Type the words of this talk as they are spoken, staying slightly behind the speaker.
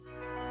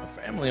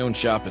family-owned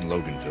shop in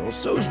Loganville,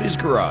 Soesby's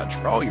Garage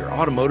for all your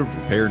automotive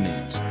repair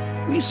needs.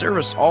 We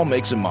service all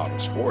makes and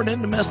models, foreign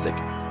and domestic.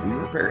 We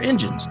repair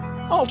engines,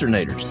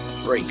 alternators,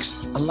 brakes,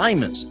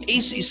 alignments,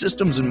 AC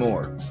systems, and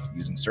more,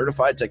 using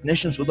certified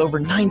technicians with over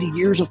 90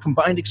 years of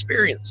combined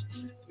experience.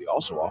 We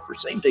also offer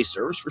same-day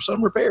service for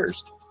some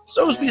repairs.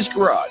 Soesby's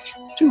Garage,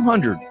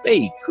 200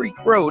 Bay Creek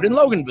Road in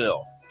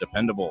Loganville.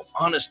 Dependable,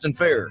 honest, and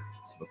fair.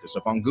 Look us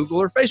up on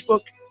Google or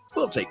Facebook.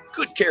 We'll take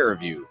good care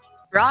of you.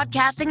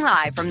 Broadcasting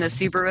live from the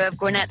Subaru of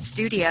Gwinnett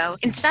studio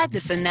inside the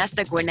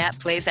Sonesta Gwinnett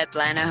Place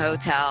Atlanta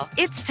Hotel.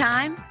 It's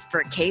time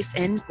for Case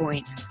in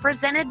Point,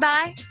 presented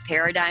by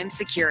Paradigm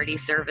Security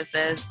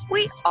Services.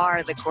 We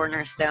are the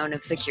cornerstone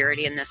of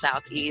security in the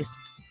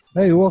Southeast.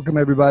 Hey, welcome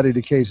everybody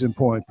to Case in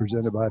Point,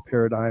 presented by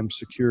Paradigm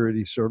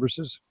Security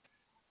Services.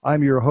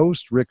 I'm your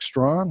host, Rick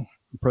Strawn,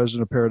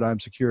 president of Paradigm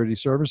Security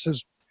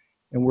Services,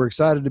 and we're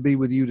excited to be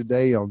with you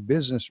today on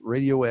Business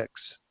Radio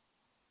X.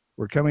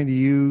 We're coming to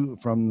you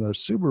from the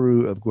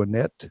Subaru of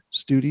Gwinnett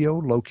studio,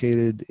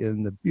 located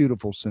in the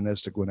beautiful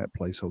Sonesta Gwinnett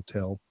Place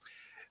Hotel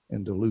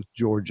in Duluth,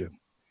 Georgia.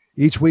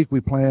 Each week,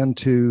 we plan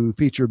to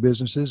feature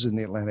businesses in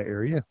the Atlanta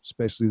area,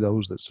 especially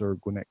those that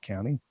serve Gwinnett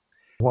County.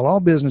 While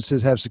all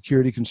businesses have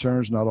security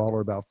concerns, not all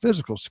are about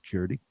physical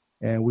security,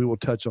 and we will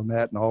touch on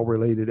that and all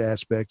related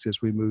aspects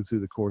as we move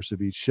through the course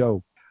of each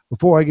show.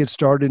 Before I get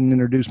started and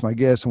introduce my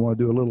guests, I want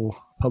to do a little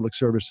public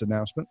service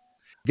announcement.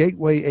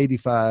 Gateway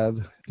 85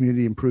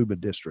 Community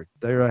Improvement District,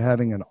 they are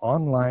having an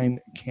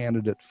online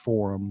candidate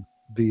forum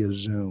via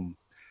Zoom.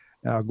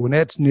 Now,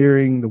 Gwinnett's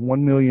nearing the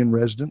 1 million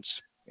residents,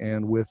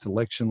 and with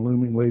election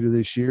looming later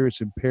this year,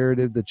 it's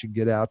imperative that you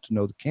get out to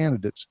know the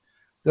candidates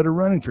that are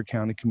running for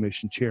County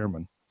Commission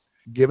Chairman.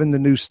 Given the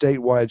new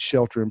statewide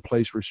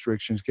shelter-in-place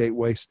restrictions,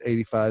 Gateway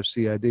 85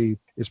 CID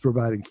is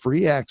providing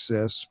free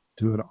access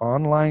to an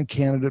online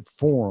candidate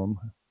forum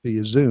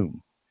via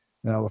Zoom.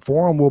 Now, the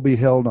forum will be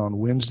held on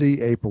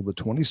Wednesday, April the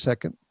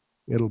 22nd.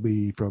 It'll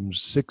be from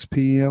 6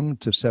 p.m.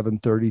 to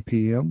 7:30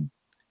 p.m.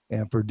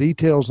 And for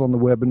details on the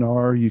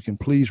webinar, you can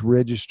please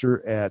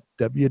register at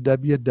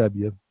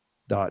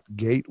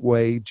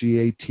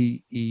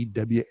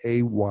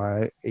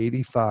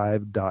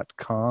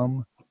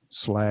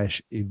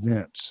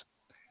www.gateway85.com/events.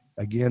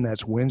 Again,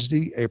 that's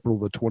Wednesday, April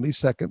the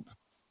 22nd,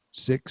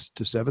 6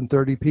 to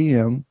 7:30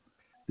 p.m.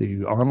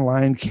 The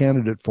online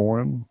candidate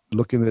forum,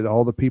 looking at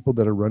all the people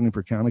that are running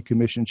for County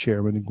Commission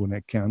Chairman in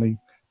Gwinnett County,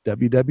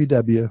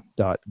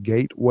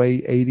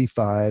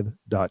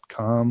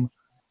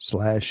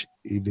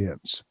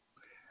 www.gateway85.com/events.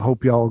 I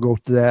hope y'all go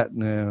to that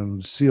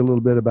and see a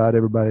little bit about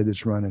everybody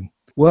that's running.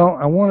 Well,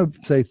 I want to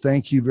say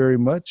thank you very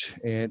much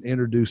and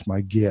introduce my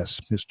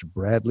guest, Mr.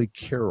 Bradley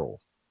Carroll.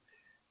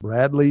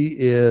 Bradley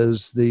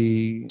is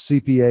the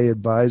CPA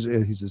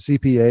advisor. He's a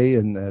CPA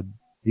and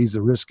he's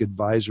a risk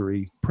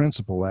advisory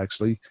principal,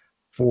 actually,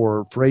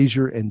 for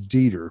Frazier and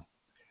Dieter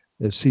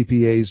as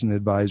CPAs and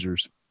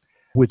advisors,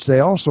 which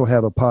they also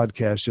have a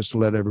podcast, just to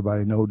let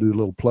everybody know, do a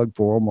little plug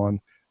for them on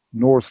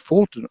North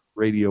Fulton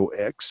Radio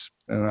X.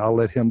 And I'll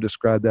let him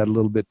describe that a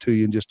little bit to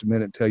you in just a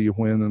minute, tell you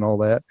when and all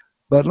that.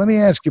 But let me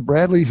ask you,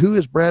 Bradley, who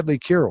is Bradley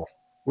Carroll?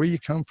 Where you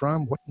come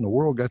from? What in the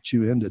world got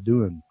you into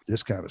doing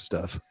this kind of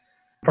stuff?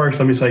 First,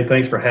 let me say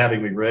thanks for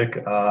having me, Rick,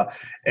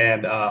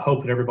 and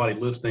hope that everybody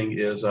listening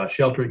is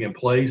sheltering in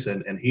place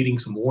and heeding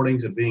some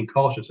warnings and being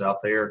cautious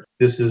out there.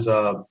 This is,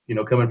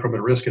 coming from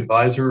a risk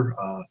advisor,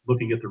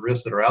 looking at the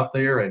risks that are out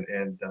there and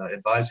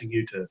advising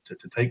you to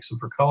take some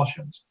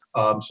precautions.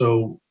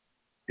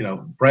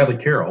 Bradley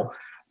Carroll,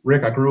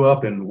 Rick, I grew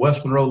up in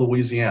West Monroe,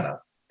 Louisiana,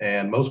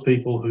 and most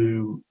people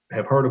who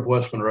have heard of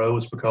West Monroe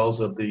is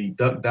because of the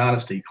Duck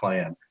Dynasty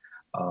clan.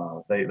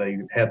 They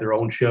had their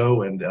own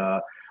show and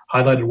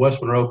highlighted West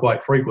Monroe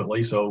quite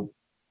frequently, so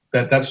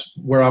that's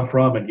where I'm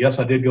from. And yes,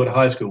 I did go to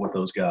high school with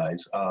those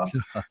guys.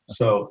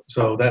 So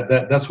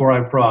that's where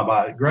I'm from.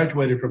 I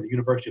graduated from the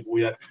University of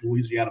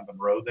Louisiana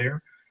Monroe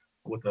there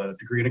with a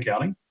degree in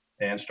accounting,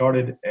 and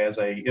started as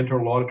a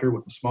internal auditor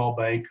with a small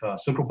bank.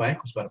 Central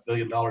Bank was about $1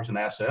 billion in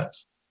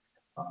assets.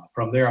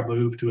 From there, I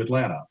moved to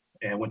Atlanta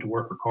and went to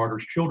work for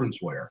Carter's Children's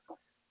Wear.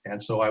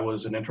 And so I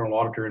was an internal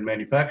auditor in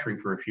manufacturing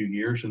for a few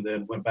years, and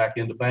then went back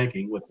into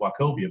banking with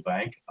Wachovia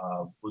Bank.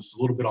 Was a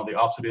little bit on the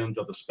opposite end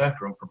of the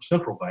spectrum from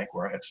Central Bank,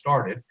 where I had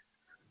started.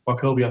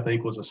 Wachovia, I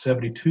think, was a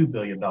 $72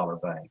 billion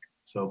bank,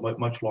 so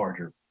much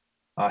larger.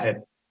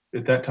 At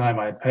that time,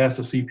 I had passed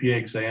the CPA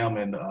exam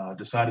and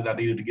decided I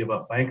needed to give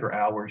up banker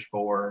hours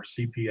for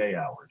CPA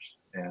hours.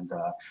 And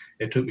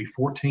it took me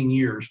 14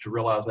 years to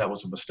realize that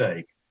was a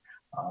mistake.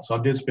 So I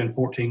did spend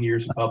 14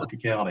 years in public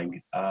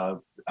accounting.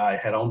 I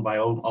had owned my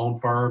own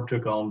firm,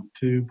 took on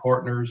 2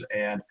 partners,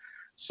 and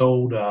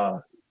sold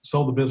the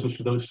business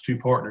to those 2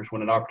 partners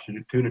when an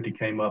opportunity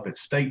came up at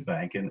State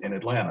Bank in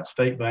Atlanta.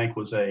 State Bank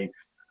was a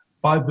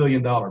 $5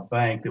 billion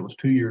bank that was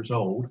 2 years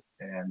old,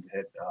 and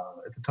at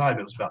the time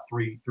it was about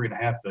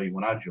 $3.5 billion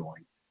when I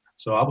joined.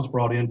 So I was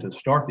brought in to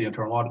start the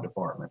internal audit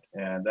department,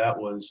 and that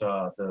was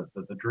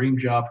the dream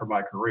job for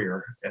my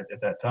career at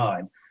that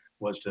time.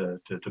 Was to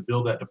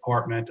build that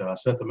department,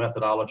 set the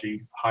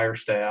methodology, hire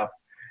staff,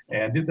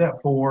 and did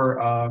that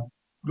for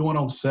going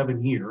on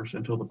 7 years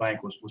until the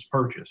bank was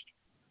purchased.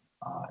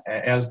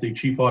 As the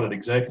chief audit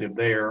executive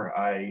there,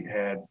 I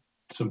had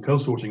some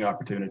co-sourcing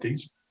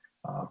opportunities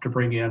to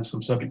bring in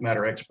some subject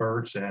matter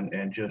experts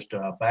and just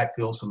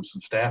backfill some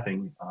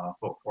staffing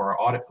for our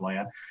audit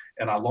plan.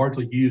 And I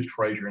largely used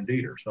Frazier and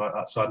Deeter. So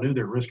I knew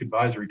their risk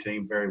advisory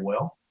team very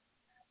well.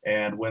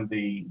 And when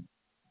the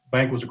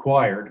bank was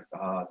acquired,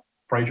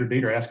 Frazier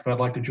Deeter asked if I'd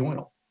like to join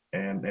them.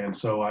 And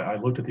so I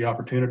looked at the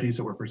opportunities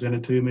that were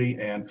presented to me,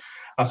 and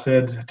I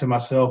said to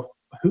myself,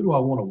 who do I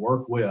want to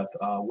work with?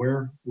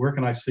 Where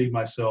can I see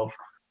myself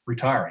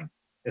retiring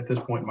at this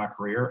point in my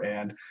career?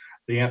 And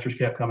the answers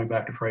kept coming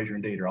back to Frazier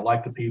and Deeter. I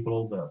like the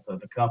people.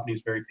 The company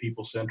is very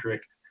people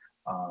centric.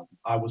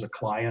 I was a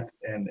client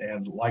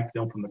and liked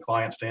them from the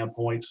client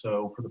standpoint.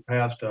 So for the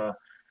past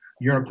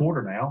year and a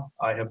quarter now,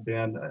 I have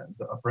been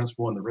a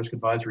principal in the risk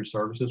advisory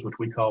services, which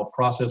we call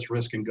Process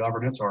Risk and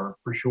Governance, or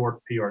for short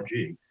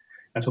PRG.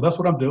 And so that's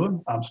what I'm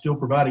doing. I'm still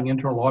providing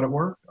internal audit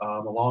work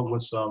along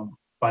with some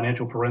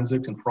financial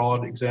forensics and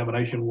fraud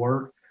examination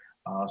work,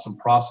 some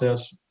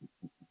process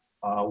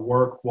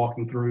work,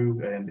 walking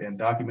through and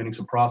documenting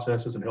some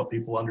processes and help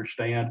people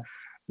understand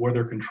where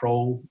their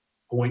control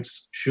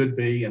points should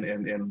be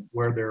and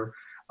where their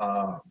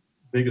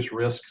biggest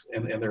risks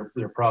and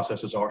their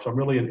processes are. So I'm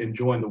really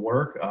enjoying the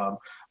work.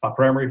 My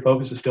primary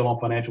focus is still on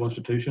financial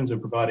institutions and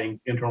providing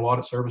internal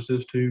audit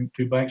services to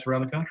banks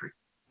around the country.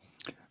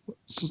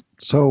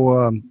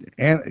 So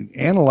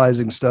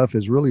analyzing stuff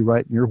is really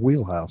right in your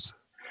wheelhouse.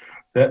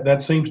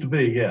 That seems to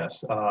be,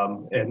 yes.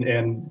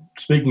 And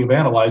speaking of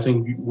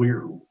analyzing,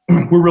 we're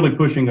really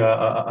pushing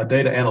a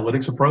data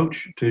analytics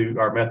approach to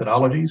our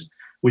methodologies.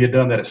 We had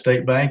done that at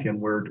State Bank, and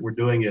we're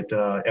doing it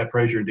at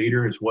Frazier and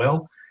Deeter as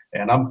well.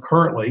 And I'm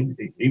currently,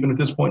 even at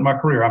this point in my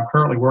career, I'm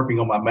currently working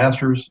on my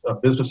Master's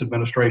of Business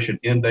Administration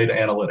in Data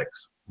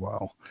Analytics.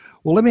 Wow.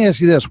 Well, let me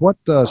ask you this. What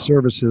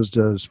services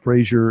does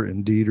Frazier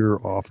and Deeter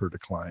offer to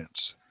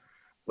clients?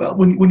 Well,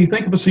 when you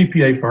think of a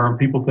CPA firm,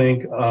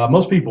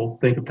 most people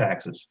think of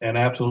taxes, and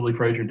absolutely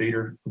Frazier and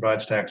Deeter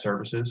provides tax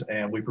services,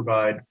 and we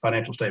provide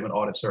financial statement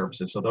audit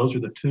services. So those are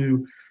the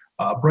two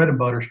bread and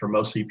butters for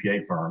most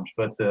CPA firms.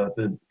 But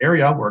the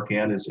area I work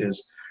in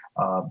is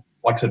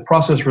like I said,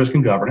 Process Risk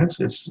and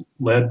Governance. It's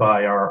led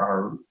by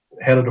our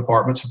head of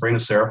department, Sabrina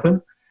Seraphin,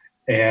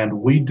 and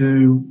we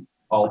do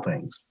all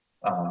things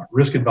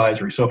risk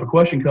advisory. So if a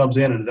question comes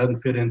in and it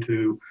doesn't fit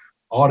into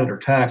audit or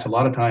tax, a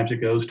lot of times it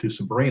goes to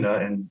Sabrina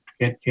and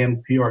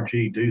can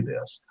PRG do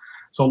this?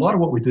 So a lot of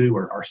what we do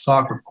are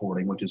SOC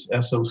reporting, which is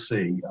SOC,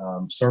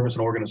 Service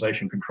and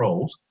Organization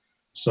Controls.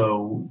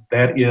 So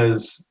that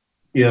is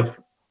if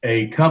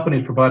a company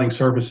is providing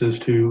services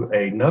to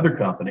another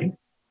company,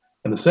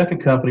 and the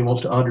second company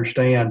wants to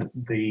understand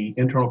the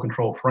internal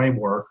control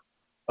framework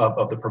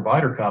of the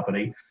provider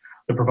company,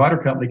 the provider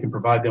company can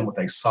provide them with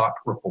a SOC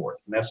report,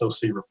 an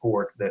SOC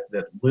report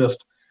that lists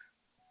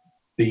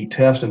the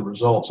test and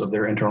results of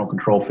their internal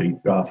control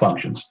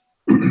functions.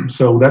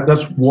 So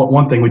that's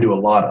one thing we do a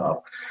lot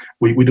of.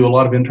 We do a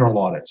lot of internal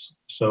audits.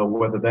 So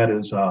whether that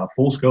is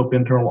full scope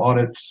internal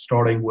audits,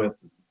 starting with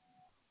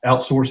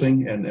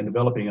outsourcing and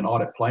developing an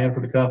audit plan for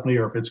the company,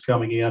 or if it's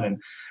coming in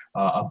and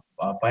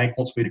a bank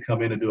wants me to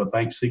come in and do a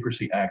Bank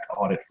Secrecy Act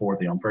audit for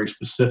them, very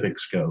specific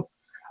scope.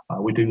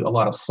 We do a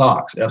lot of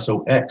SOX,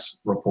 SOX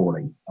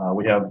reporting.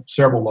 We have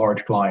several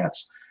large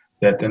clients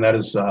that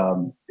is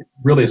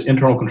really it's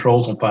internal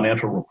controls on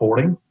financial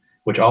reporting,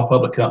 which all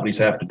public companies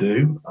have to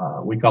do.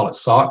 We call it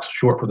SOX,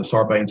 short for the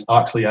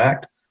Sarbanes-Oxley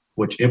Act,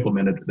 which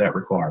implemented that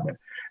requirement.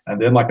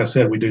 And then, like I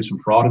said, we do some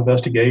fraud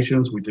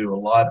investigations. We do a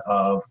lot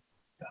of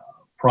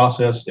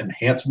process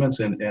enhancements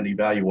and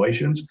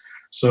evaluations.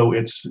 So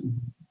it's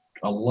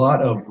a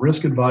lot of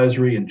risk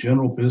advisory and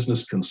general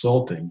business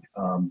consulting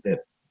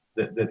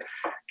that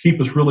keep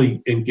us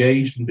really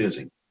engaged and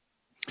busy.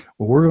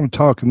 Well, we're going to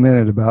talk a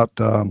minute about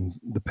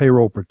the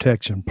payroll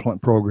protection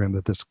program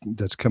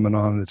that's coming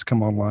on and it's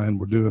come online.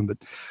 We're doing, but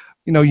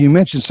you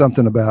mentioned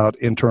something about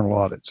internal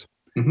audits.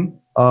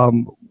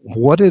 Mm-hmm.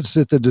 What is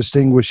it that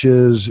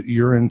distinguishes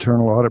your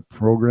internal audit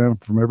program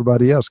from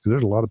everybody else? Because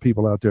there's a lot of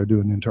people out there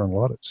doing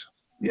internal audits.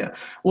 Yeah,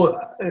 well,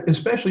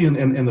 especially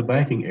in the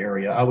banking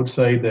area, I would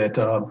say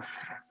that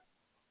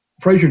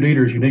Frazier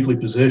Deeter is uniquely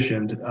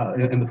positioned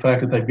in the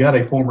fact that they've got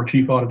a former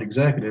chief audit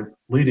executive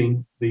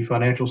leading the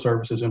financial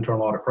services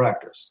internal audit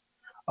practice.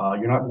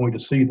 You're not going to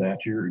see that.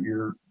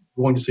 You're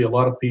going to see a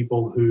lot of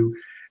people who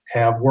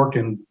have worked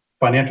in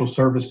financial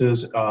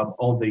services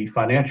on the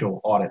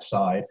financial audit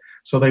side.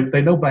 So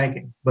they know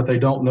banking, but they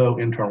don't know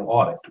internal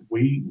audit.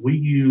 We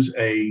use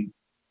a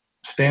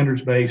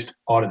standards-based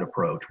audit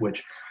approach,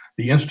 which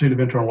the Institute of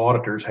Internal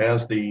Auditors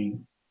has the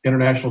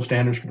international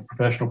standards for the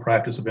professional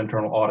practice of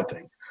internal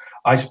auditing.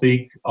 I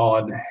speak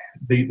on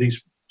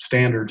these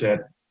standards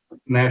at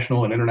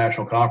national and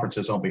international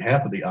conferences on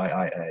behalf of the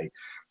IIA.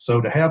 So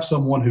to have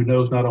someone who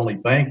knows not only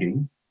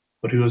banking,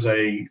 but who is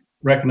a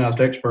recognized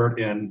expert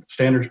in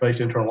standards-based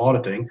internal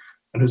auditing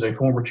and who's a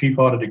former chief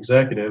audit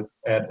executive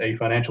at a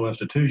financial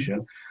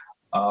institution,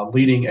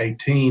 leading a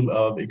team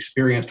of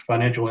experienced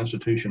financial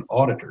institution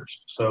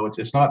auditors. So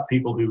it's not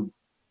people who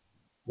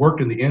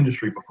worked in the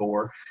industry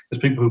before,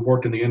 it's people who've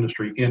worked in the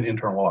industry in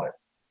internal audit.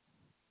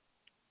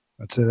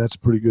 I'd say that's a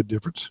pretty good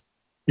difference.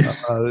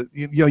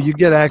 You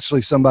get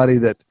actually somebody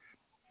that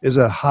is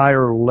a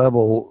higher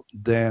level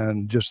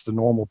than just the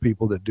normal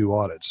people that do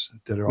audits.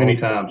 That are many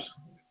times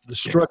the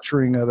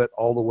structuring of it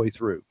all the way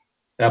through.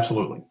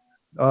 Absolutely.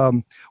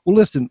 Well,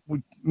 listen,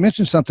 we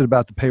mentioned something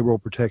about the payroll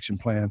protection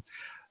plan.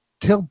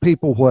 Tell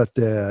people what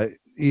the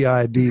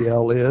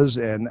EIDL is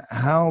and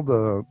how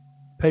the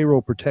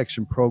payroll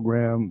protection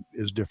program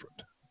is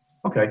different.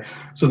 Okay,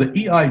 so the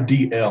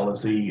EIDL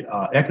is the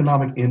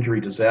Economic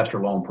Injury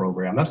Disaster Loan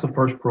Program. That's the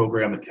first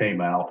program that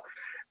came out,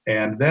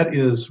 and that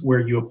is where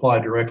you apply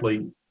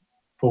directly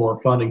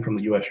for funding from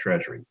the U.S.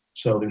 Treasury.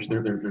 So there's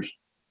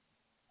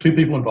two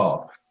people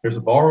involved. There's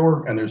a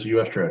borrower and there's the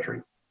U.S.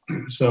 Treasury.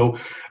 So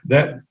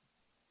that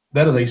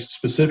is a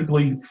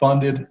specifically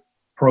funded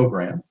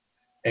program,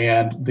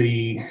 and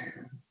the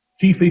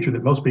key feature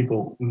that most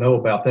people know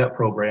about that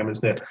program is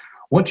that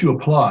once you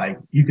apply,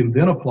 you can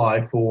then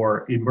apply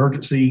for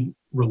emergency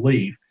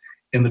relief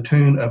in the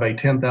tune of a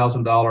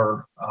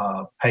 $10,000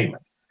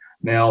 payment.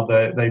 Now,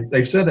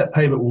 they've said that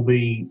payment will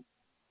be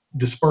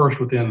dispersed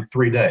within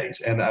 3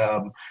 days. And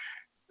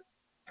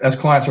as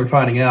clients are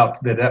finding out,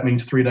 that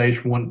means 3 days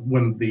from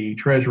when the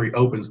Treasury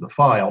opens the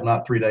file,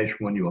 not 3 days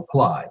from when you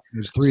apply.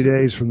 It's 3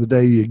 days from the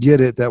day you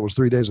get it. That was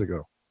 3 days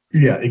ago.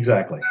 Yeah,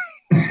 exactly.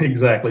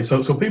 Exactly.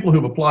 So people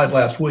who've applied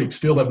last week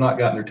still have not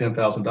gotten their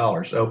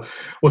 $10,000. So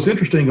what's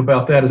interesting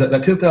about that is that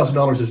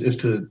 $10,000 is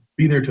to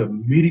be there to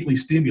immediately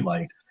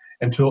stimulate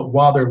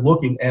while they're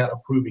looking at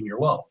approving your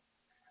loan.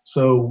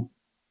 So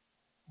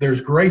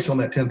there's grace on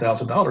that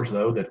 $10,000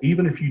 though, that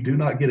even if you do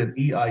not get an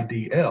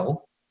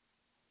EIDL,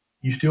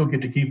 you still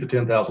get to keep the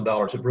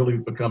 $10,000. It really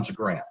becomes a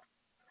grant.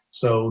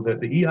 So that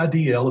the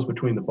EIDL is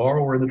between the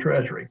borrower and the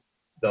Treasury.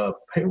 The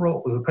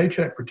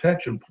Paycheck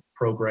Protection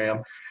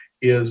Program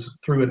is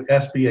through an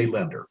SBA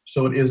lender.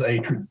 So it is a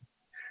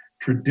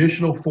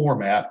traditional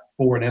format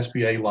for an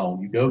SBA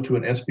loan. You go to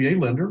an SBA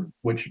lender,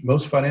 which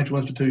most financial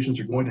institutions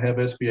are going to have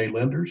SBA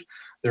lenders.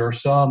 There are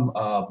some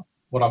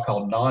what I'll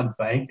call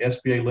non-bank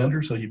SBA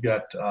lenders. So you've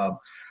got a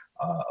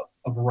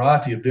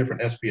variety of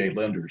different SBA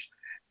lenders.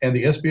 And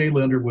the SBA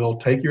lender will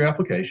take your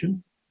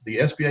application. The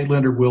SBA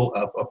lender will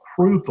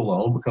approve the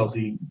loan because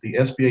the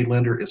SBA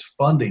lender is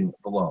funding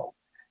the loan.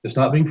 It's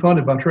not being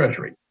funded by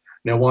Treasury.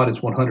 Now, while it's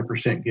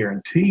 100%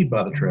 guaranteed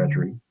by the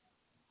Treasury,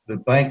 the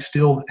bank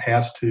still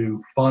has to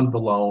fund the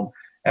loan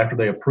after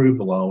they approve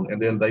the loan,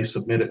 and then they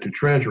submit it to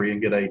Treasury and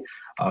get a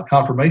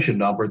confirmation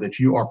number that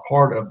you are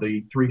part of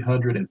the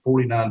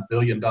 $349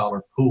 billion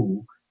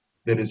pool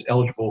that is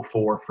eligible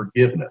for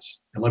forgiveness.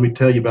 And let me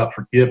tell you about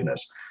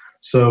forgiveness.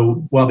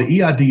 So while the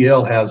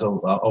EIDL has a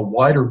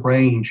wider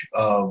range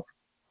of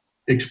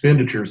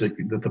expenditures that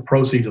the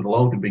proceeds of the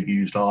loan can be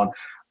used on,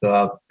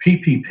 the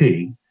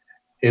PPP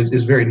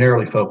is very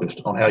narrowly focused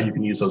on how you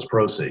can use those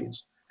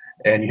proceeds.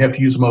 And you have to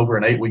use them over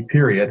an 8-week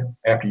period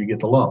after you get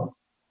the loan.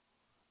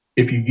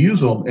 If you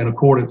use them in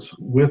accordance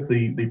with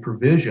the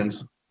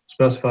provisions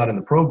specified in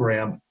the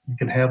program, you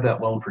can have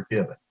that loan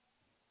forgiven.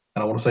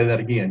 And I want to say that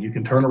again, you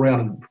can turn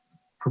around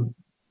and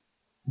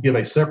give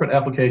a separate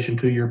application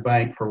to your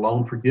bank for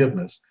loan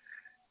forgiveness.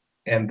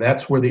 And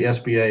that's where the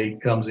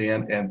SBA comes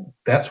in, and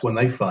that's when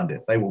they fund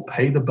it. They will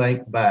pay the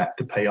bank back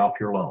to pay off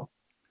your loan.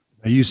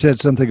 Now, you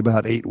said something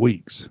about 8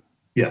 weeks.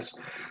 Yes.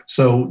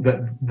 So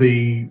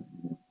the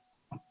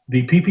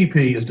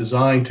PPP is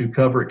designed to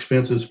cover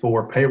expenses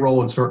for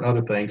payroll and certain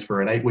other things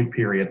for an 8-week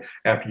period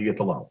after you get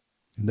the loan.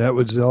 And that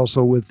was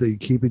also with the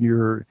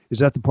is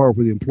that the part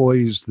where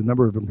the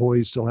number of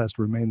employees still has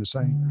to remain the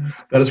same?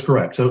 That is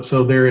correct.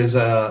 So there is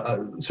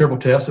several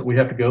tests that we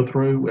have to go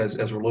through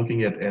as we're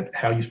looking at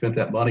how you spent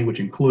that money, which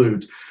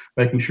includes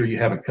making sure you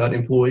haven't cut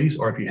employees,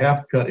 or if you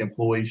have cut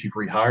employees, you've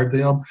rehired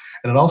them.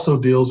 And it also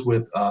deals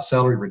with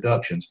salary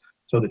reductions,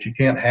 so that you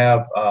can't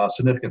have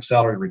significant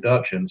salary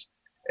reductions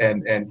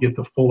and get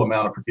the full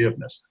amount of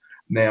forgiveness.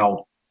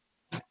 Now,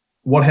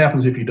 what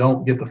happens if you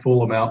don't get the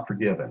full amount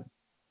forgiven?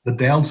 The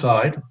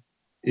downside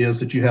is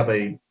that you have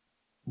a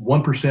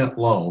 1%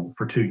 loan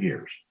for 2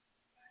 years,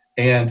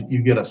 and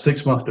you get a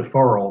 6-month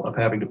deferral of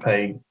having to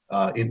pay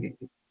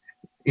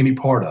any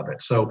part of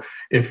it. So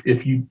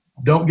if you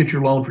don't get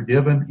your loan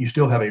forgiven, you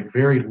still have a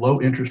very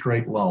low interest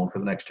rate loan for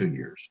the next 2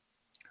 years.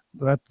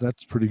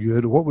 That's pretty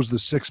good. What was the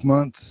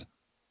 6-month?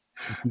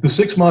 The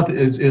 6 month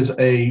is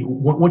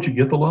once you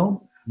get the loan,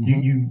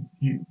 mm-hmm.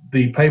 you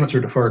the payments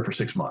are deferred for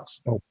 6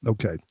 months. Oh,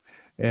 okay.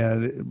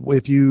 And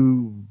if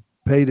you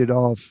paid it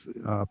off,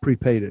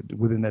 prepaid it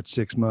within that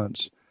 6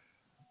 months,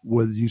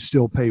 will you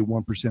still pay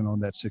 1% on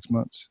that 6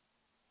 months?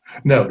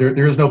 No,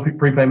 there is no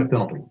prepayment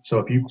penalty. So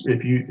if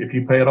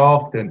you pay it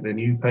off, then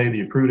you pay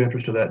the accrued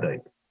interest to that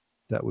date.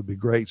 That would be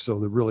great. So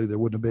there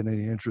wouldn't have been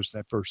any interest in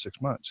that first 6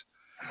 months.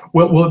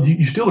 Well,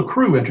 you still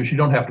accrue interest. You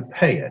don't have to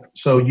pay it.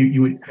 So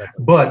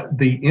but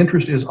the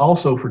interest is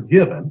also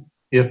forgiven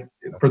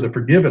for the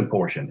forgiven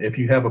portion. If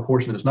you have a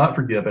portion that is not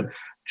forgiven,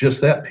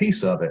 just that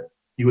piece of it,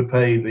 you would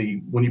pay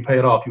when you pay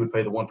it off, you would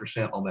pay the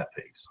 1% on that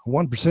piece.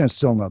 1% is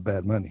still not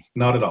bad money.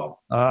 Not at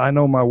all. I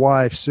know my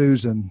wife,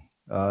 Susan,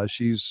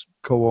 she's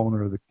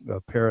co-owner of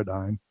the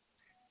Paradigm,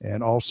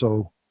 and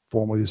also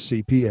formerly a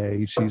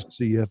CPA. She's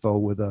CFO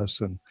with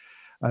us, and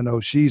I know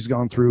she's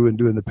gone through and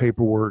doing the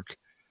paperwork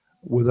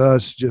with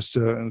us just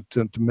to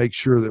make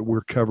sure that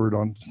we're covered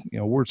on,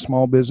 we're a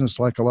small business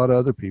like a lot of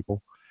other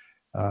people,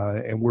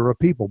 and we're a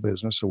people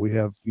business. So we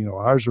have,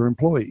 ours are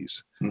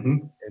employees. Mm-hmm.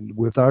 And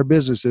with our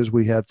businesses,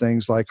 we have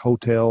things like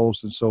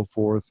hotels and so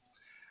forth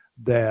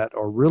that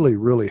are really,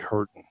 really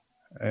hurting.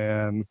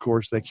 And of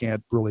course, they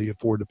can't really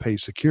afford to pay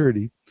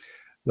security.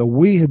 Though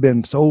we have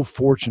been so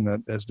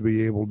fortunate as to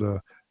be able to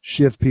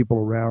shift people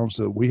around,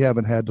 so we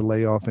haven't had to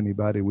lay off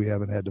anybody. We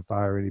haven't had to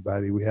fire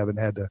anybody. We haven't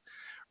had to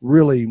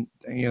really,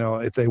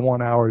 if they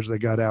want hours, they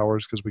got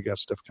hours because we got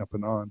stuff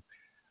coming on.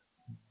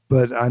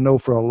 But I know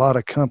for a lot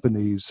of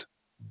companies,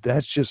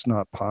 that's just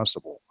not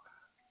possible.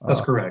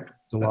 That's correct.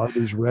 A lot of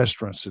these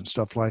restaurants and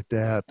stuff like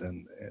that,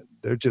 and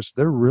they're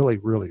really,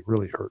 really,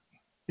 really hurting.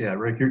 Yeah,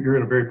 Rick, you're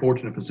in a very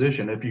fortunate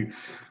position. If you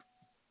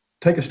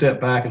take a step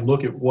back and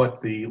look at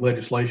what the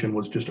legislation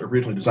was just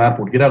originally designed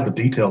for, to get out the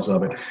details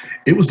of it,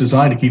 it was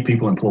designed to keep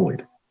people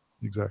employed.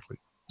 Exactly.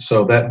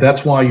 So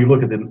that's why you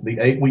look at the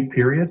 8-week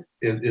period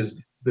is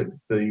that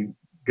the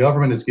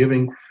government is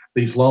giving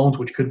these loans,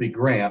 which could be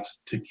grants,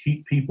 to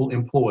keep people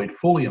employed,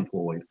 fully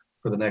employed,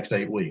 for the next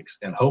 8 weeks.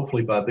 And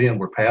hopefully by then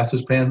we're past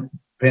this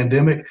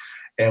pandemic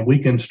and we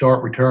can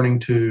start returning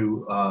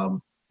to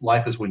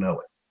life as we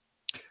know it.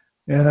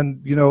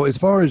 And, as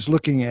far as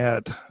looking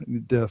at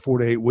the 4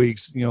 to 8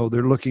 weeks,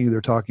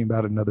 they're talking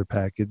about another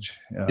package,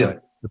 the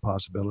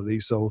possibility.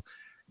 So,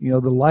 the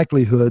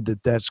likelihood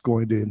that that's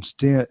going to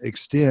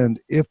extend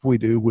if we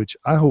do, which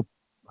I hope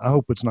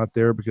it's not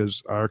there,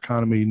 because our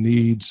economy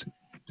needs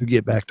to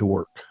get back to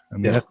work. I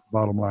mean, that's the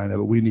bottom line of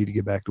it. We need to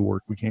get back to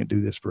work. We can't do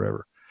this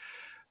forever.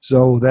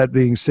 So that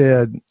being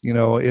said,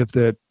 if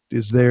that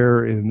is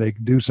there and they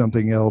do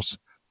something else,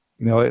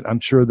 I'm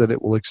sure that it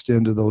will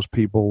extend to those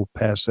people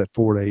past that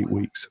 4 to 8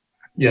 weeks.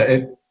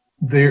 Yeah,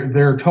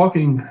 they're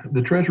talking.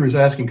 The Treasury is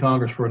asking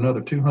Congress for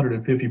another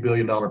 $250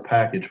 billion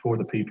package for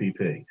the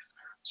PPP.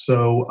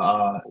 So,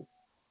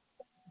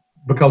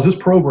 because this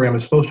program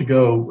is supposed to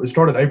go, it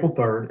started April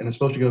 3rd and it's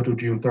supposed to go to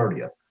June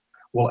 30th.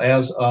 Well,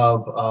 as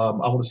of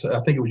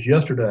I think it was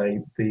yesterday,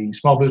 the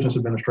Small Business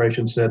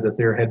Administration said that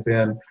there had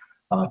been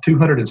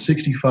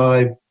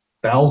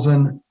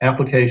 265,000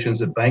 applications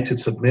that banks had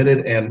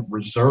submitted and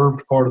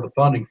reserved part of the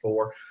funding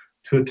for,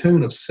 to a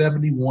tune of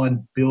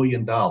 $71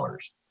 billion. Wow.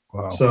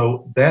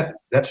 So that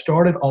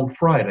started on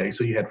Friday.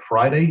 So you had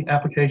Friday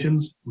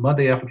applications,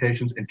 Monday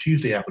applications, and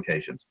Tuesday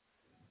applications.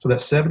 So that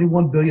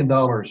 $71 billion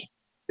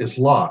is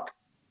locked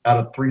out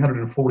of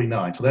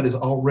 349. So that is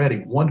already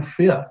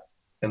 1/5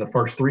 in the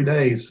first 3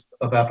 days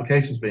of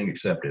applications being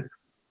accepted.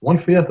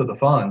 1/5 of the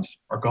funds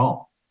are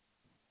gone.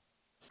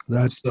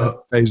 That's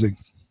amazing.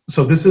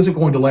 So this isn't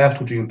going to last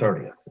till June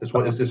 30th. Is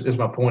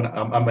my point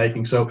I'm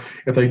making. So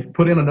if they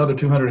put in another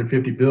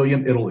 $250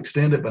 billion, it'll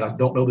extend it, but I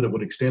don't know that it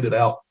would extend it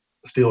out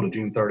still to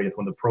June 30th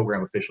when the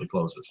program officially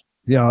closes.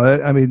 Yeah,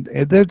 I mean,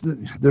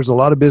 there's a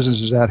lot of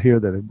businesses out here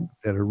that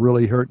are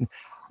really hurting.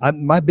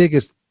 My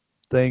biggest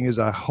thing is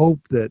I hope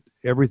that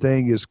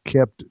everything is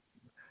kept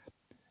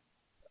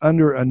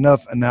under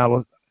enough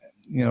analysis,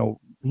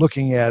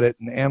 looking at it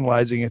and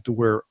analyzing it to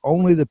where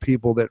only the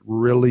people that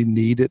really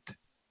need it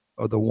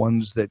are the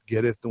ones that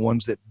get it. The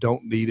ones that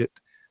don't need it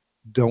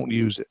don't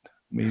use it.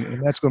 I mean,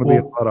 and that's going to be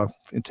a lot of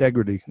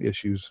integrity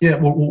issues. Yeah,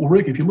 well,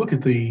 Rick, if you look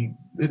at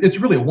it's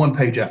really a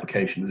one-page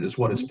application is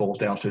what it boils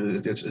down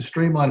to. It's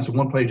streamlined. It's a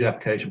one-page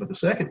application, but the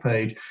second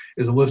page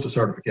is a list of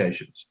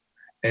certifications.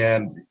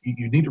 And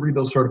you need to read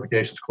those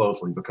certifications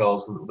closely,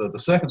 because the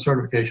second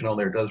certification on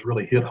there does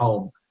really hit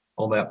home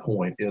on that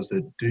point, is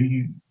that do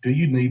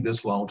you need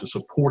this loan to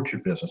support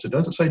your business? It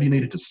doesn't say do you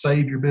need it to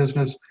save your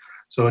business.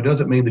 So it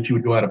doesn't mean that you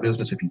would go out of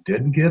business if you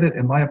didn't get it,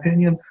 in my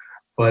opinion,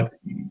 but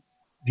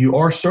you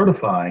are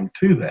certifying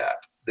to that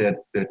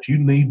you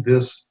need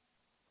this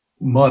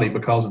money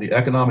because of the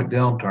economic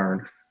downturn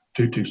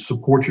to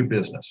support your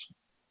business.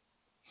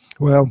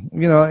 Well,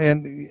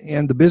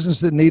 and the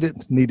business that need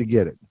it need to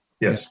get it.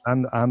 Yes.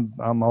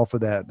 I'm all for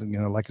that.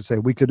 Like I say,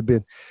 we could have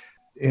been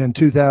in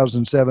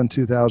 2007,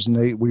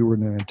 2008, we were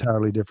in an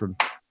entirely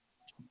different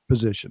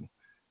position.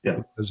 Yeah.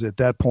 Because at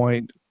that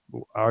point,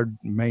 our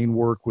main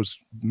work was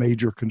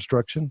major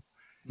construction,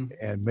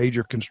 and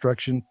major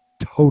construction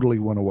totally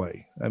went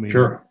away. I mean,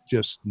 sure.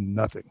 Just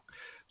nothing.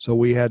 So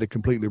we had to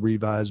completely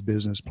revise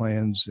business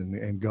plans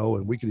and go,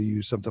 and we could have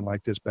used something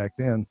like this back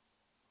then.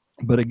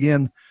 But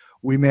again,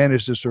 we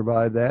managed to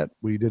survive that.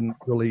 We didn't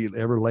really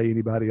ever lay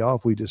anybody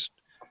off. We just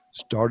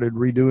started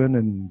redoing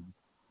and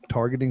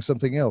targeting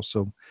something else.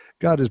 So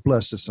God has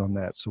blessed us on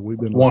that. So we've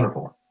been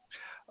wonderful.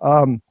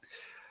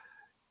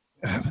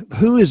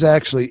 Who is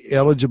actually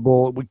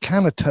eligible? We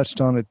kind of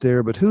touched on it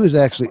there, but who is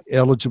actually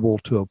eligible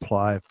to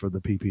apply for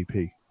the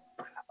PPP?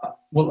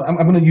 Well, I'm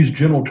going to use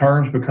general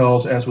terms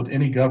because, as with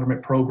any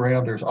government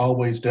program, there's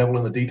always devil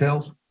in the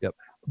details. Yep.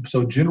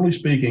 So generally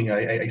speaking,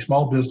 a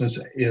small business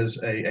is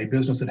a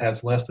business that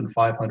has less than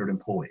 500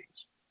 employees.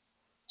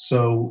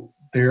 So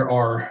there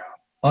are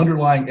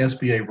underlying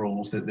SBA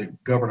rules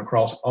that govern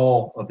across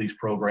all of these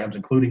programs,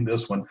 including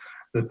this one,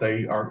 that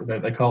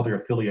they call their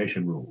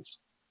affiliation rules.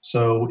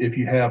 So if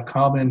you have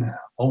common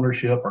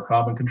ownership or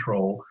common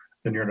control,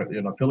 then you're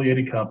an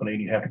affiliated company,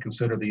 and you have to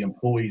consider the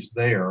employees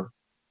there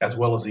as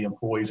well as the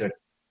employees at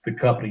the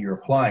company you're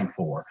applying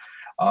for.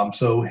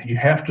 So you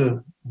have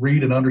to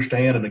read and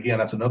understand, and again,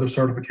 that's another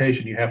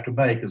certification you have to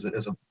make as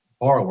a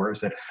borrower, is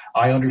that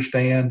I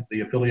understand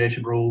the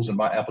affiliation rules and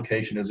my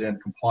application is in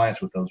compliance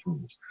with those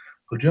rules.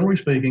 So generally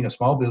speaking, a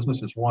small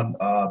business is one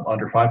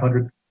under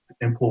 500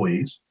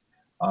 employees.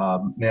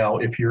 Now,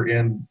 if you're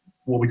in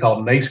what we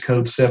call NACE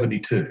Code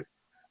 72,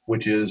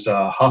 which is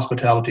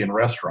hospitality and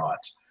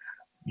restaurants,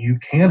 you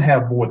can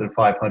have more than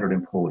 500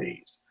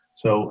 employees.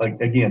 So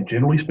again,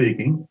 generally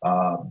speaking,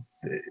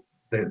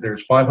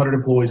 there's 500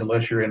 employees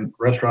unless you're in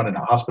restaurant and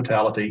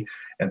hospitality,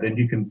 and then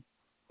you can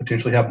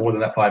potentially have more than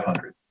that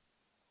 500.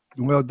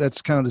 Well,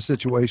 that's kind of the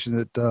situation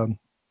that,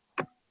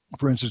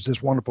 for instance,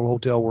 this wonderful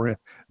hotel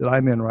that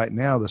I'm in right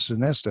now, the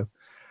Sonesta,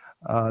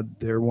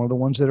 they're one of the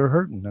ones that are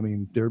hurting. I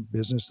mean, their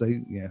business,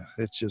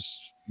 it's just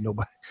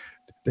nobody.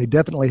 They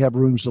definitely have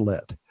rooms to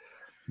let.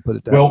 Put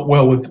it that way.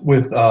 Well,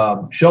 with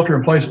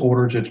shelter-in-place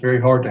orders, it's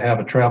very hard to have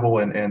a travel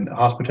and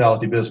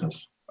hospitality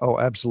business. Oh,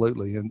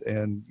 absolutely,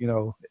 and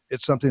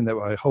it's something that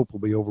I hope will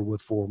be over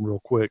with for them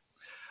real quick.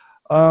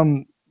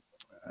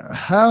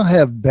 How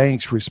have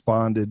banks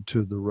responded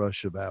to the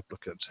rush of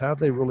applicants? How have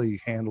they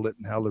really handled it,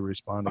 and how they're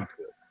responding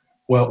to it?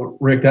 Well,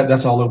 Rick,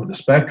 that's all over the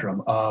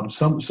spectrum.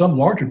 Some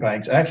larger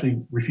banks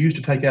actually refused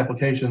to take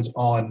applications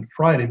on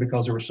Friday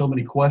because there were so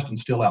many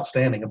questions still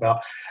outstanding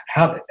about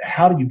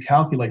how do you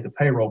calculate the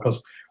payroll,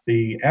 because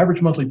the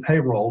average monthly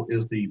payroll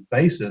is the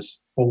basis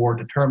for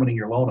determining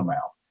your loan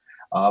amount.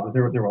 But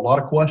there were a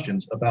lot of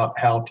questions about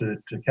how to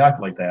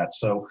calculate that.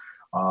 So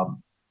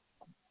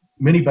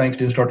many banks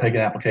didn't start taking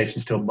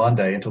applications till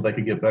Monday until they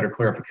could get better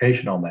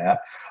clarification on that.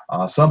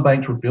 Some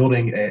banks were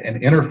building an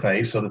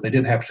interface so that they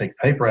didn't have to take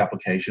paper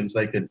applications.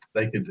 They could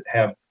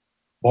have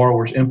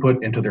borrowers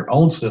input into their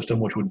own system,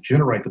 which would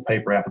generate the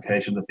paper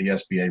application that the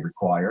SBA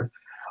required.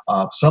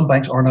 Some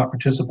banks are not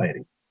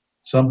participating.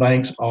 Some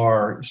banks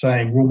are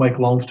saying we'll make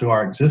loans to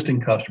our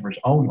existing customers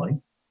only.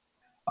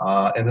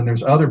 And then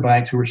there's other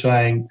banks who are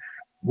saying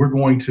we're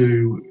going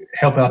to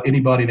help out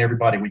anybody and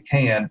everybody we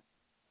can.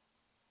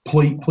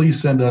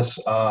 Please send us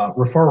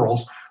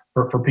referrals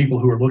for people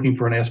who are looking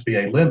for an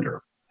SBA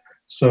lender.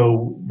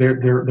 So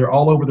they're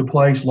all over the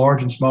place,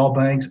 large and small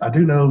banks. I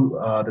do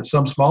know that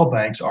some small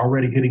banks are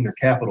already hitting their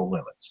capital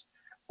limits.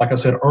 Like I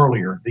said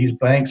earlier, these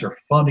banks are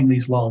funding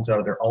these loans out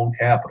of their own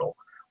capital.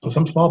 So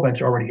some small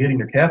banks are already hitting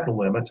their capital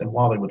limits, and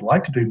while they would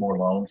like to do more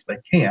loans, they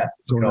can't.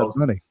 Don't have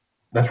money.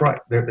 That's right.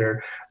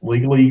 They're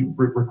legally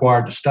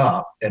required to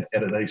stop at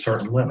a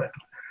certain limit.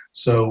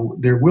 So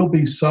there will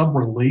be some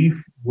relief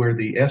where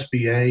the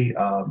SBA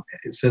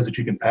it says that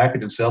you can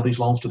package and sell these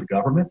loans to the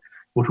government,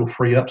 which will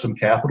free up some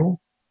capital.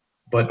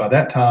 But by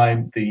that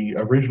time, the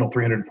original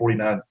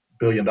 $349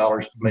 billion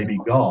may be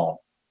gone.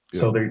 Yeah.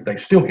 So they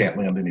still can't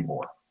lend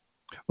anymore.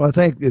 Well, I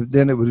think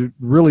then it was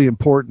really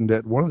important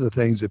that one of the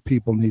things that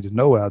people need to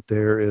know out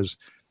there is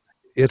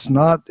it's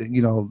not,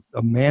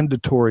 a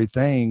mandatory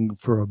thing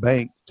for a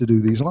bank to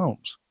do these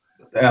loans.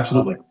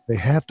 Absolutely. They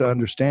have to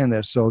understand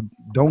that. So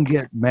don't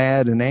get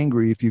mad and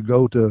angry if you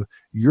go to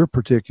your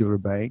particular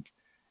bank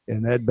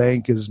and that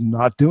bank is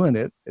not doing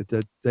it,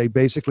 that they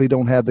basically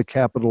don't have the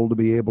capital to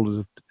be able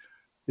to.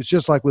 It's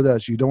just like with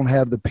us. You don't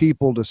have the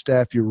people to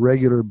staff your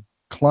regular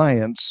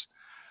clients,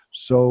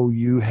 so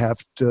you have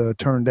to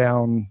turn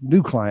down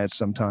new clients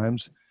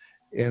sometimes.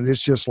 And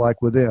it's just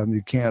like with them.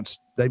 You can't.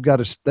 They've got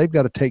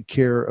to take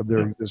care of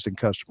their existing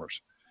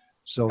customers.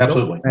 So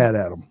absolutely, don't be mad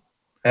at them.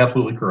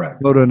 Absolutely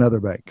correct. Go to another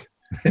bank.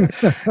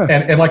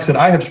 and like I said,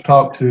 I have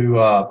talked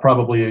to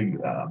probably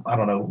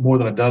more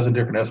than a dozen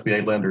different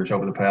SBA lenders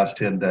over the past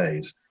 10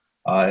 days,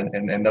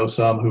 and know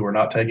some who are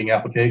not taking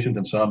applications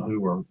and some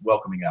who are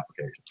welcoming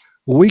applications.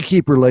 Well, we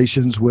keep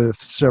relations with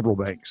several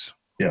banks.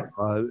 Yeah.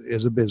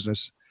 As a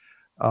business,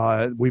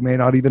 we may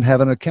not even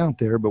have an account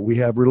there, but we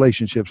have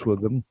relationships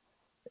with them,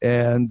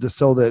 and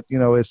so that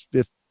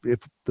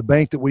if the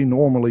bank that we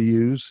normally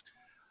use,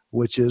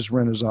 which is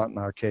Renaissance in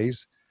our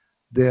case,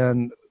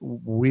 then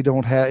we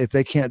don't have, if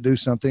they can't do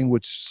something,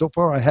 which so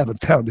far I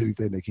haven't found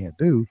anything they can't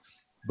do,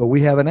 but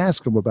we haven't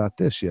asked them about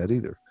this yet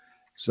either.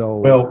 So,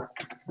 well,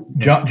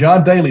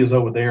 John Daly is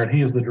over there, and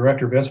he is the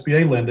director of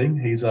SBA lending.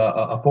 He's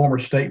a former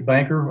state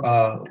banker.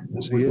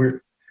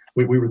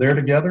 We were there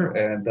together,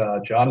 and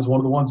John is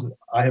one of the ones that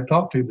I have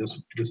talked to this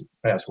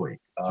past week.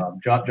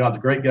 John's a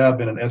great guy.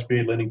 Been in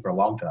SBA lending for a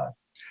long time.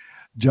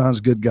 John's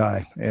a good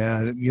guy,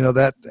 and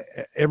that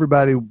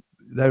everybody.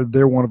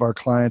 They're one of our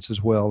clients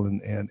as well,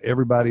 and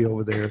everybody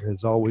over there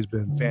has always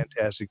been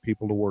fantastic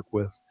people to work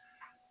with,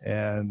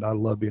 and I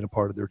love being a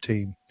part of their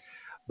team.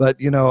 But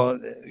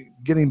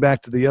getting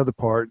back to the other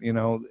part,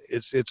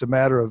 it's a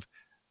matter of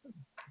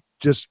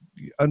just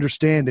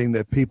understanding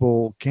that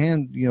people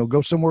can,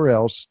 go somewhere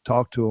else,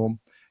 talk to them.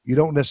 You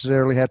don't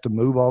necessarily have to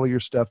move all of your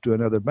stuff to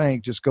another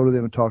bank. Just go to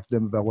them and talk to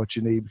them about what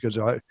you need, because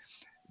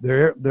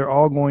they're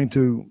all going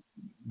to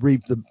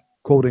reap the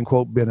quote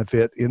unquote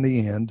benefit in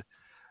the end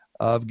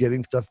of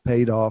getting stuff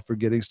paid off or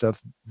getting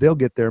stuff. They'll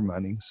get their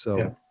money. So.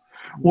 Yeah.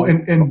 Well,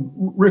 and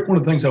Rick, one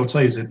of the things I would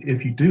say is that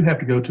if you do have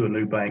to go to a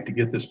new bank to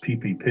get this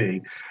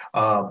PPP,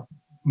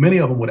 many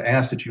of them would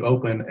ask that you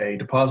open a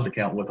deposit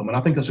account with them. And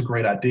I think that's a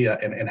great idea,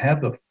 and have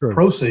the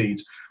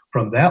proceeds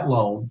from that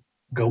loan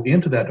go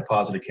into that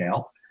deposit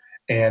account,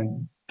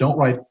 and don't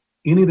write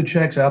any of the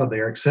checks out of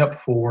there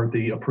except for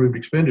the approved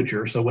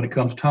expenditure. So when it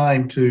comes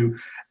time to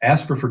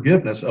ask for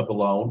forgiveness of the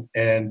loan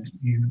and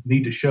you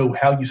need to show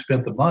how you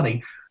spent the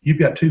money, you've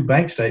got 2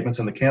 bank statements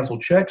and the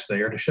canceled checks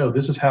there to show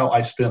this is how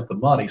I spent the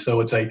money.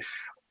 So it's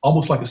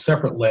almost like a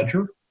separate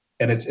ledger,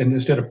 and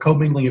instead of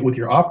commingling it with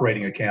your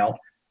operating account,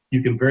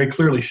 you can very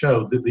clearly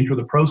show that these are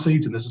the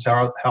proceeds and this is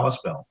how I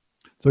spent them.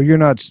 So you're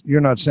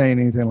not saying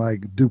anything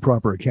like do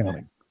proper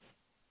accounting,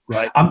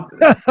 right?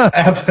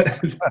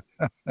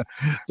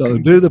 So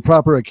do the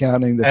proper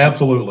accounting.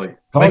 Absolutely.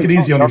 Make it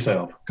easy on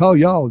yourself. Call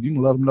y'all. You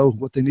can let them know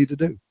what they need to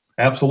do.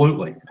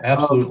 Absolutely.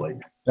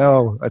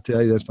 Oh, I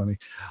tell you, that's funny.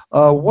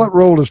 What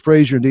role does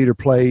Frazier & Deeter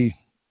play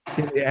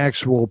in the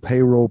actual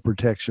payroll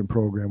protection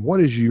program?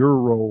 What is your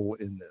role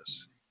in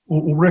this?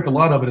 Well, Rick, a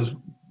lot of it is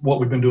what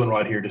we've been doing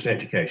right here, just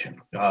education.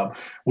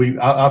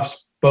 I've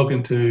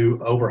spoken to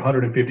over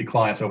 150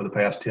 clients over the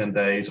past 10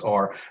 days,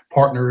 or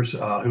partners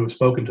who have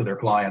spoken to their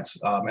clients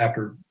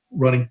after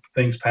running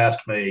things past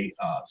me.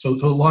 So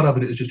a lot of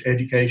it is just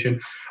education,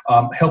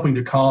 helping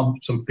to calm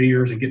some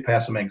fears and get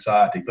past some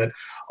anxiety. But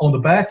on the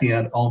back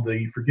end, on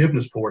the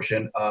forgiveness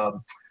portion,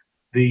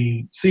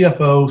 the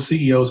CFO,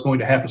 CEO is going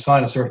to have to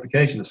sign a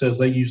certification that says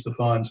they use the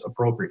funds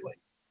appropriately.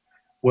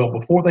 Well,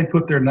 before they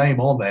put their name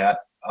on that,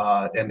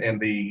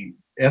 and the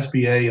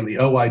SBA and the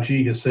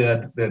OIG has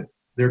said that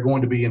they're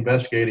going to be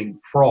investigating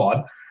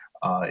fraud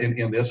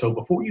in this. So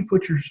before you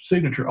put your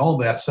signature on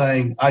that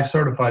saying, I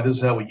certify this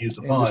is how we use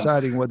the funds,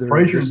 deciding whether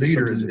Frazier &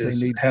 Deeter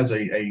has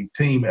a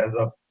team as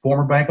a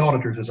former bank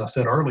auditors, as I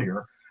said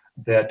earlier,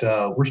 that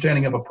we're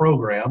standing up a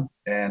program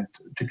and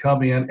to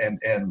come in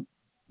and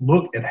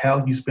look at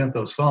how you spent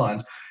those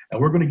funds. And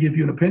we're going to give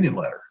you an opinion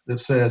letter that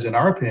says, in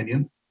our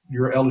opinion,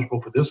 you're eligible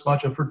for this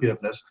much of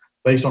forgiveness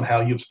based on how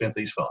you've spent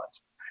these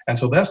funds. And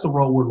so that's the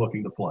role we're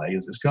looking to play,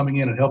 is coming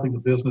in and helping the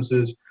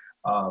businesses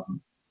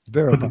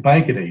put the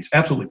bank at ease.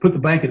 Absolutely. Put the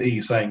bank at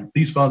ease, saying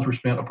these funds were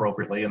spent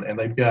appropriately. And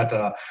they've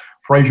got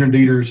Frazier &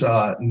 Deeter's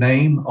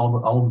name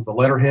on the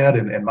letterhead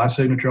and my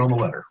signature on the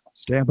letter.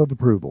 Stamp of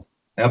approval.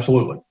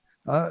 Absolutely.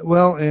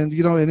 Well, and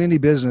in any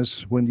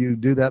business, when you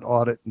do that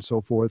audit and so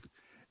forth,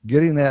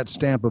 getting that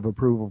stamp of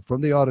approval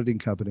from the auditing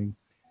company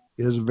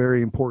is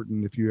very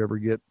important if you ever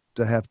get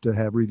to have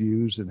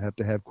reviews and have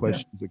to have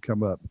questions that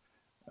come up.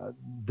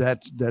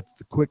 That's the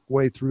quick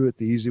way through it,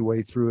 the easy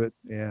way through it,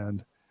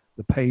 and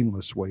the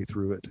painless way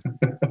through it.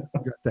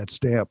 Got that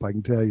stamp, I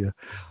can tell you.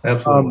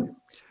 Absolutely.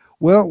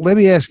 Well, let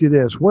me ask you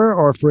this. Where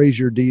are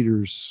Frazier &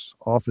 Deeter's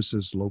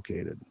offices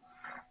located?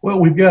 Well,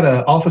 we've got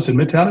an office in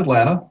Midtown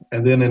Atlanta,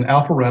 and then in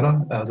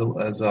Alpharetta,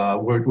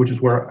 which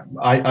is where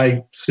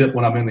I sit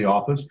when I'm in the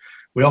office.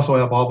 We also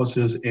have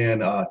offices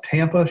in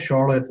Tampa,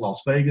 Charlotte,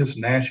 Las Vegas,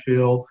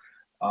 Nashville,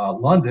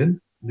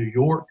 London, New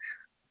York,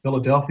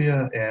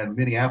 Philadelphia, and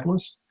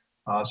Minneapolis.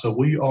 So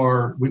we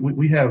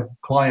have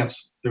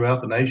clients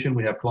throughout the nation.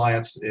 We have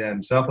clients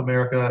in South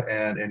America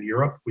and in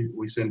Europe.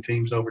 We send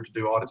teams over to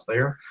do audits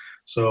there.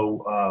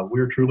 So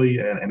we're truly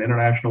an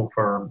international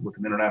firm with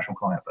an international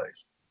client base.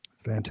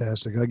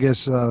 Fantastic. I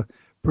guess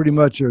pretty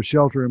much your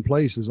shelter in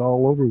place is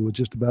all over with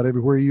just about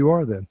everywhere you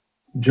are then.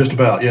 Just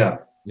about, yeah.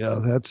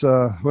 Yeah, that's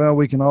well,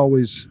 we can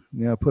always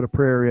put a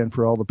prayer in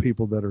for all the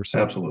people that are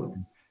suffering. Absolutely.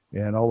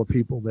 And all the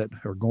people that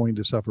are going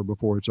to suffer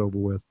before it's over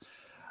with.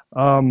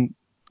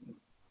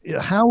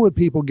 How would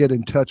people get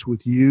in touch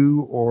with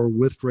you or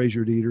with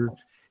Frazier & Deeter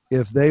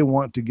if they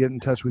want to get in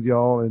touch with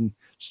y'all and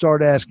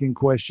start asking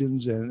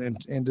questions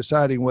and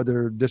deciding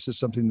whether this is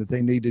something that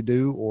they need to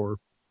do or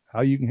how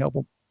you can help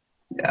them?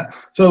 Yeah.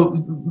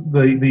 So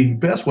the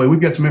best way,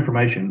 we've got some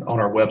information on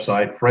our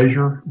website,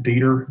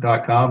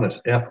 FrazierDeeter.com. That's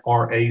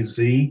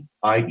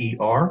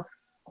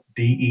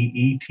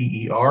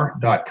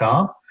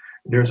FrazierDeeter.com.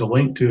 There's a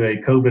link to a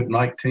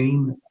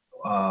COVID-19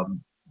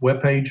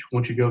 webpage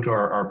once you go to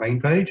our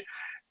main page.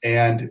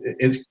 And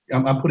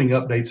I'm putting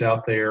updates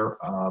out there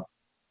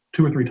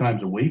 2 or 3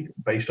 times a week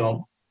based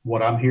on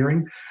what I'm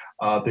hearing.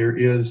 There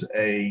is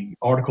a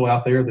article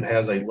out there that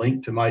has a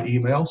link to my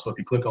email. So if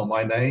you click on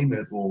my name,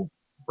 it will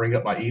bring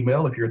up my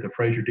email. If you're at the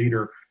Frazier &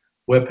 Deeter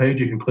webpage,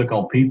 you can click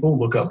on people,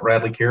 look up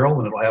Bradley Carroll,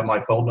 and it'll have my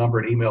phone number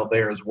and email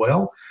there as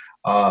well.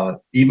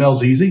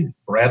 Email's easy,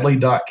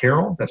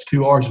 Bradley.Carroll, that's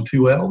 2 R's and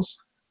 2 L's,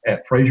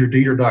 at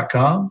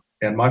FrazierDeeter.com.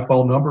 And my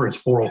phone number is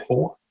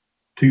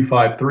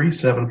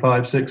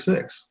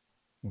 404-253-7566.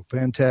 Well,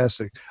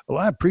 fantastic. Well,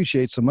 I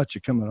appreciate so much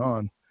you coming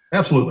on.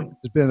 Absolutely.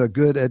 It's been a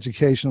good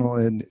educational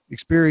and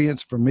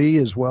experience for me,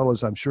 as well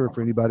as I'm sure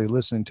for anybody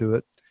listening to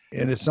it.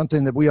 And it's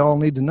something that we all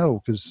need to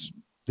know because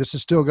this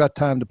has still got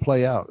time to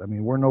play out. I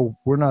mean,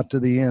 we're not to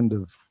the end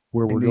of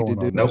where we're going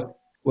on. Nope.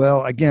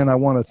 Well, again, I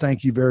want to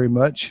thank you very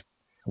much.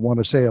 I want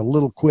to say a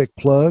little quick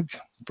plug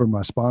for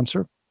my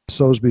sponsor,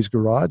 Soulsby's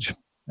Garage,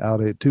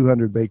 out at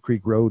 200 Bay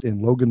Creek Road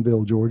in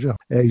Loganville, Georgia,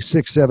 a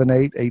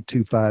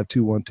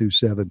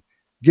 678-825-2127.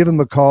 Give him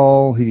a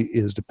call. He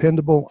is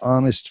dependable,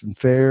 honest, and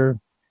fair,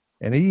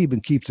 and he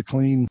even keeps a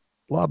clean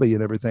lobby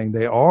and everything.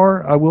 They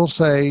are, I will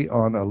say,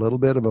 on a little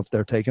bit of if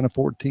they're taking a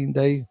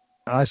 14-day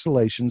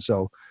isolation.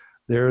 So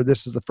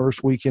this is the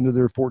first week into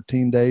their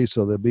 14 days,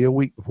 so they'll be a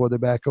week before they're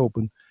back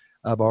open.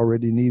 I've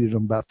already needed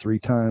them about 3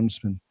 times,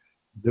 and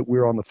that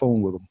we're on the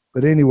phone with them.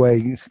 But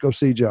anyway, go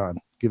see John.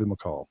 Give him a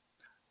call.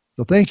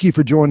 So thank you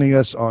for joining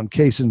us on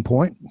Case in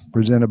Point,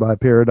 presented by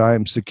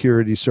Paradigm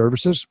Security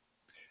Services.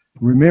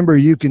 Remember,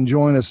 you can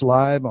join us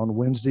live on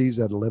Wednesdays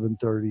at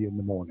 11:30 in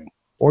the morning.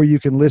 Or you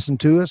can listen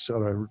to us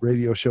on our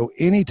radio show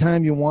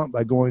anytime you want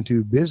by going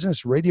to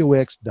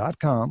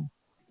businessradiox.com,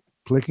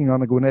 clicking on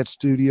the Gwinnett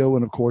Studio,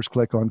 and, of course,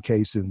 click on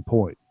Case in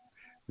Point.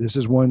 This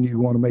is one you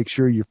want to make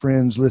sure your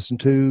friends listen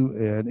to,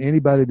 and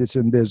anybody that's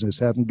in business,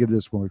 have them give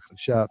this one a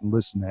shout and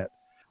listen at.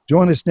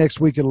 Join us next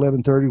week at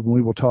 11:30 when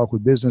we will talk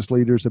with business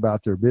leaders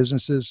about their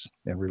businesses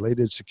and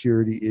related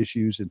security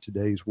issues in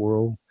today's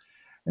world.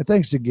 And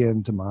thanks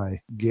again to my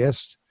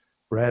guest,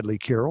 Bradley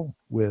Carroll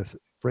with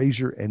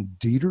Frazier and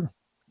Dieter,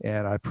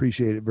 and I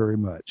appreciate it very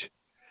much.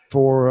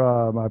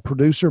 For my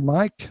producer,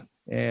 Mike,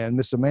 and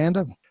Miss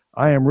Amanda,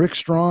 I am Rick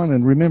Strawn,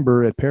 and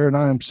remember, at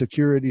Paradigm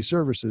Security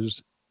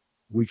Services,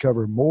 we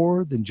cover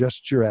more than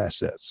just your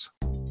assets.